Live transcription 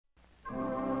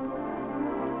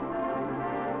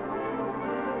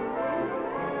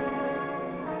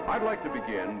I'd like to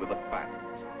begin with a fact.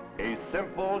 A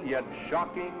simple yet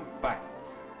shocking fact.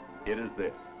 It is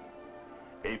this.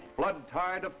 A flood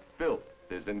tide of filth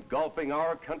is engulfing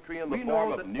our country in the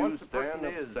form of newsstand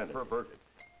of senators.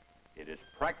 It is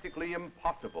practically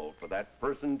impossible for that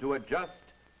person to adjust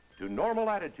to normal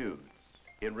attitudes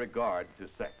in regard to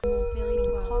sex. When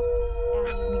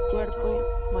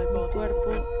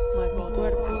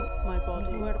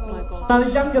I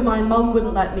was younger, my mum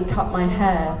wouldn't let me cut my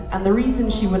hair, and the reason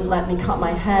she wouldn't let me cut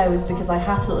my hair was because I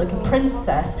had to look like a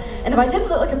princess, and if I didn't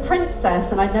look like a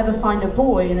princess, then I'd never find a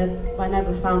boy, and if I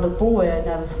never found a boy, I'd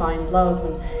never find love,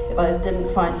 and if I didn't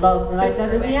find love, then I'd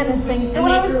never be anything. So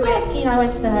when I was 13, I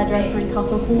went to the hairdresser and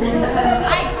cut off all my hair.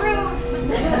 I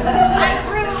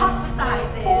grew cup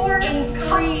sizes in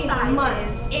 3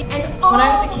 months. When I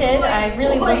was a kid, I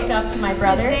really looked up to my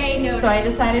brother, so I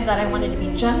decided that I wanted to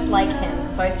be just like him.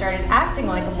 So I started acting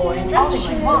like a boy and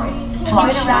dressing like a boy. He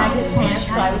would sag his pants,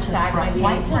 so I would sag my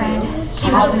pants too.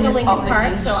 He listened to Linkin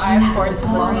Park, so I of course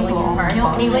would listen to Linkin Park.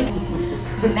 And he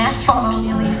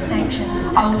matrimonially sanctioned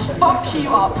sex. I'll fuck you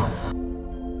up